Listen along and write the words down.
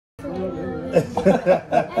And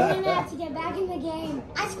then I have to get back in the game.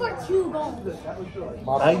 I scored 2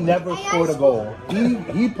 goals. I never scored a goal.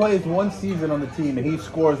 He plays 1 season on the team and he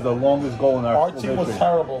scores the longest goal in our team was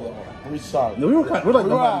terrible though. We sucked. No, we were like the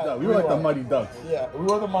Mighty Ducks. We were like the Mighty Ducks. Yeah, we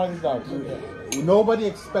were the Mighty Ducks. Nobody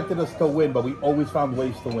expected us to win, but we always found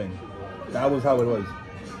ways to win. That was how it was.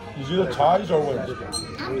 It was either ties or wins. I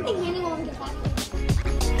don't think anyone will get back.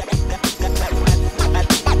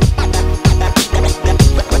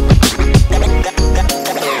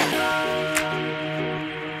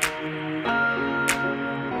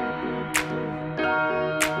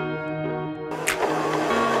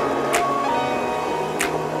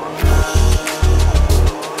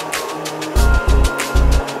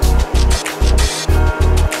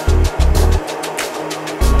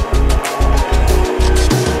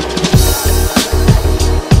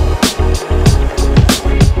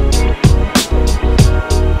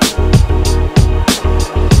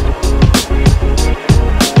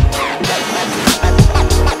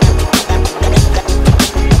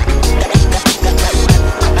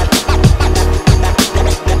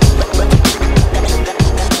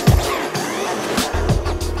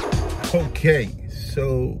 Okay,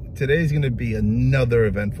 so today's going to be another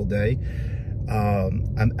eventful day.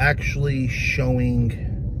 I'm actually showing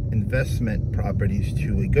investment properties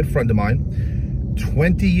to a good friend of mine.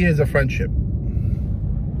 20 years of friendship,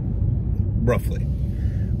 roughly.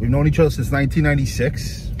 We've known each other since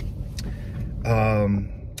 1996.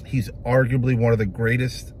 He's arguably one of the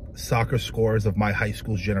greatest soccer scorers of my high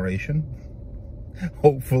school's generation.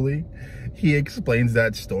 Hopefully, he explains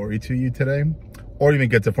that story to you today, or even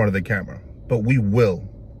gets in front of the camera. But we will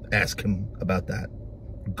ask him about that.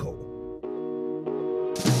 Go.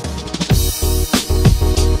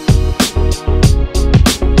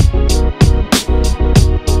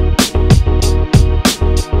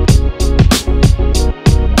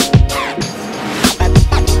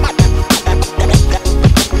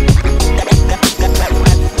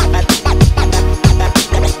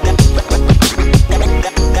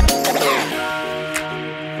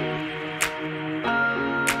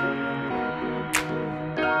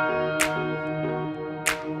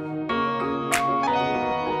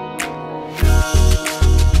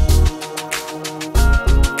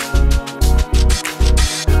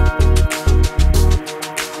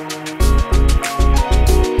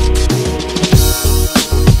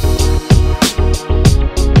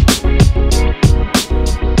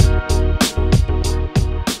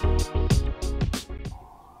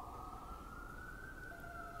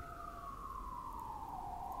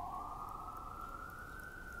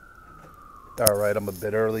 All right, I'm a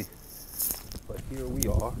bit early, but here we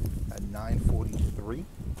are at 943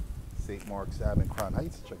 St. Mark's Ave in Crown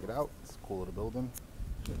Heights. Check it out. It's a cool little building.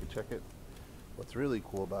 Check it. What's really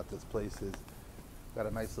cool about this place is got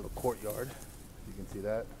a nice little courtyard. You can see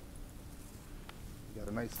that. You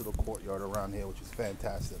got a nice little courtyard around here, which is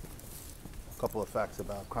fantastic. A couple of facts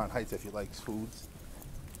about Crown Heights: if you like foods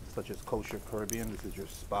such as kosher Caribbean, this is your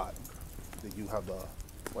spot. You have the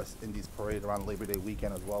West Indies parade around Labor Day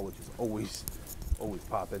weekend as well, which is always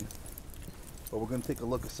popping. But we're going to take a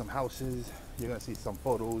look at some houses. You're going to see some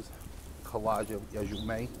photos, collage as you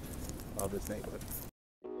may, of this neighborhood.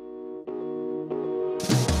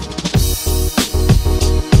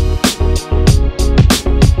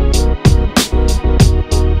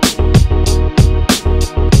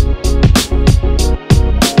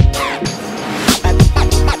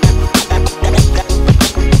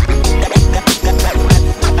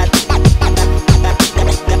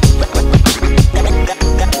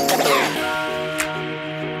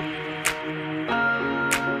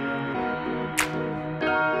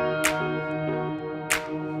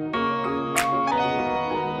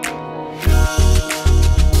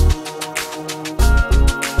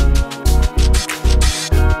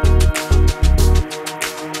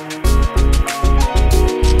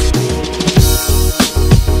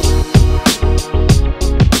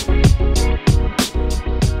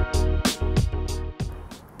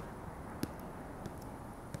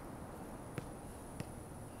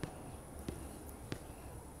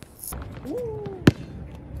 Woo.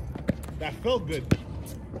 That felt good.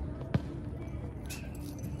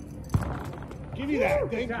 Give me that.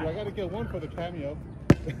 Thank you. I gotta get one for the cameo.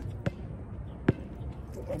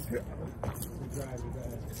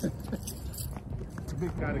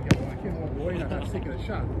 Big gotta get one. I can't hold the weight. I'm taking a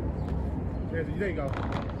shot. There you go.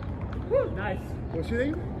 Woo. Nice. What's your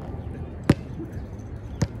name?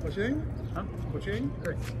 What's your name? Huh? What's your name?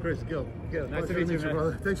 Chris. Gil. Nice to meet you,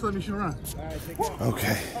 brother. Thanks for letting me shoot around. All right, take care.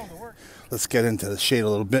 Okay. Let's get into the shade a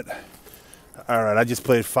little bit. All right, I just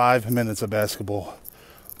played 5 minutes of basketball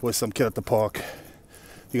with some kid at the park.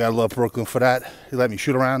 You gotta love Brooklyn for that. He let me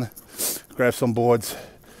shoot around, grab some boards.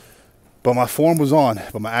 But my form was on,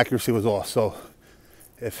 but my accuracy was off. So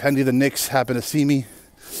if any of the Knicks happen to see me,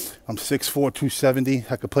 I'm 6'4", 270.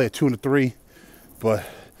 I could play a 2 and a 3, but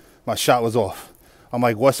my shot was off. I'm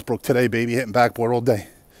like Westbrook today, baby, hitting backboard all day.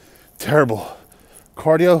 Terrible.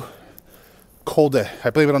 Cardio, cold day. I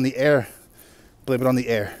blame it on the air. Blame it on the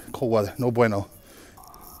air. Cold weather. No bueno.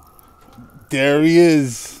 There he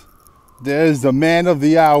is. There's the man of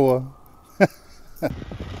the hour. This is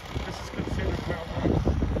considered ground.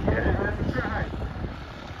 Yeah, it's dry.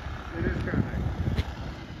 It is dry.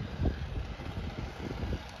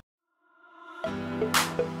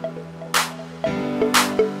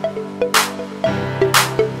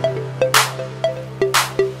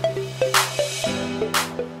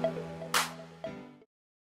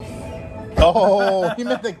 Oh, he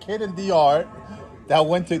met the kid in DR that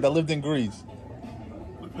lived in Greece.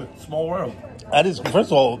 Small world. That is, first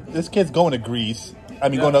of all, this kid's going to Greece. I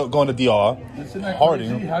mean, going to DR. Isn't that Harding.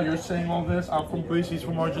 crazy how you're saying all this? I'm from Greece, he's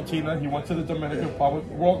from Argentina, he went to the Dominican Republic.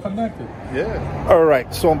 We're all connected. Yeah. All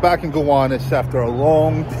right, so I'm back in Gowanus after a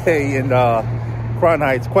long day in Crown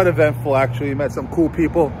Heights. Quite eventful, actually. Met some cool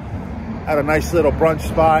people. Had a nice little brunch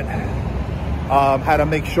spot. Had to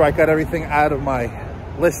make sure I got everything out of my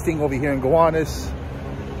listing over here in Gowanus.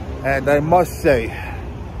 And I must say,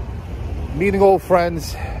 meeting old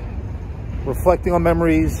friends, reflecting on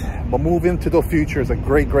memories, but moving to the future is a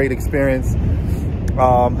great experience.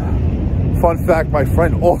 Fun fact, my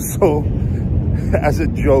friend also, as a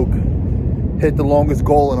joke, hit the longest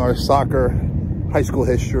goal in our soccer high school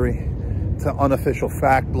history. It's an unofficial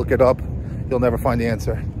fact. Look it up. You'll never find the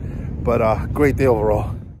answer. But great day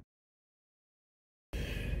overall.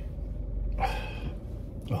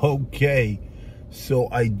 Okay, so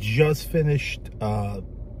I just finished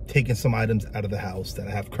taking some items out of the house that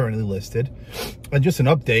I have currently listed. And just an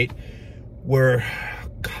update, we're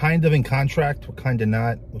kind of in contract, we're kind of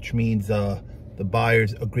not, which means the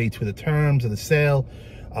buyers agreed to the terms of the sale.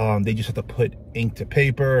 They just have to put ink to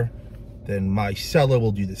paper. Then my seller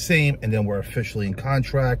will do the same, and then we're officially in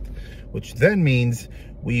contract, which then means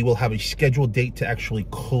we will have a scheduled date to actually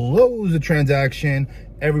close the transaction.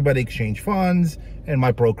 Everybody exchange funds, and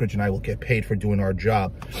my brokerage and I will get paid for doing our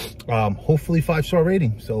job. Hopefully 5-star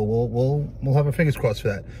rating. So we'll have our fingers crossed for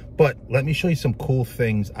that. But let me show you some cool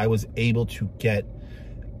things I was able to get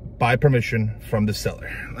by permission from the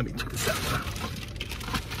seller. Let me check this out.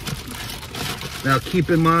 Now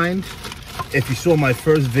keep in mind, if you saw my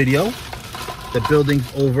first video, the building's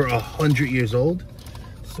over 100 years old.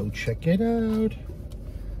 So check it out.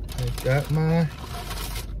 I've got my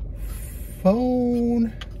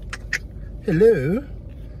phone. Hello.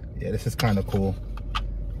 Yeah, this is kind of cool.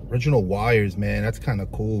 Original wires, man. That's kind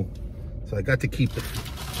of cool. So I got to keep the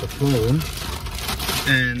phone.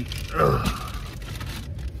 And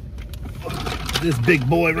this big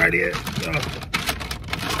boy right here.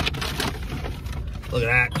 Look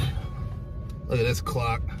at that. Look at this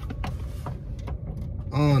clock.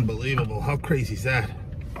 Unbelievable. How crazy is that?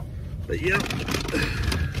 But yep.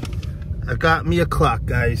 I got me a clock,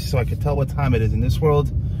 guys, so I can tell what time it is. In this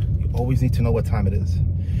world, you always need to know what time it is.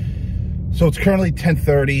 So it's currently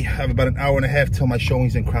 10:30. I have about an hour and a half till my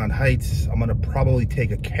showing's in Crown Heights. I'm gonna probably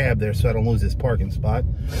take a cab there so I don't lose this parking spot.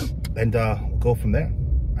 And we'll go from there.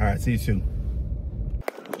 All right, see you soon.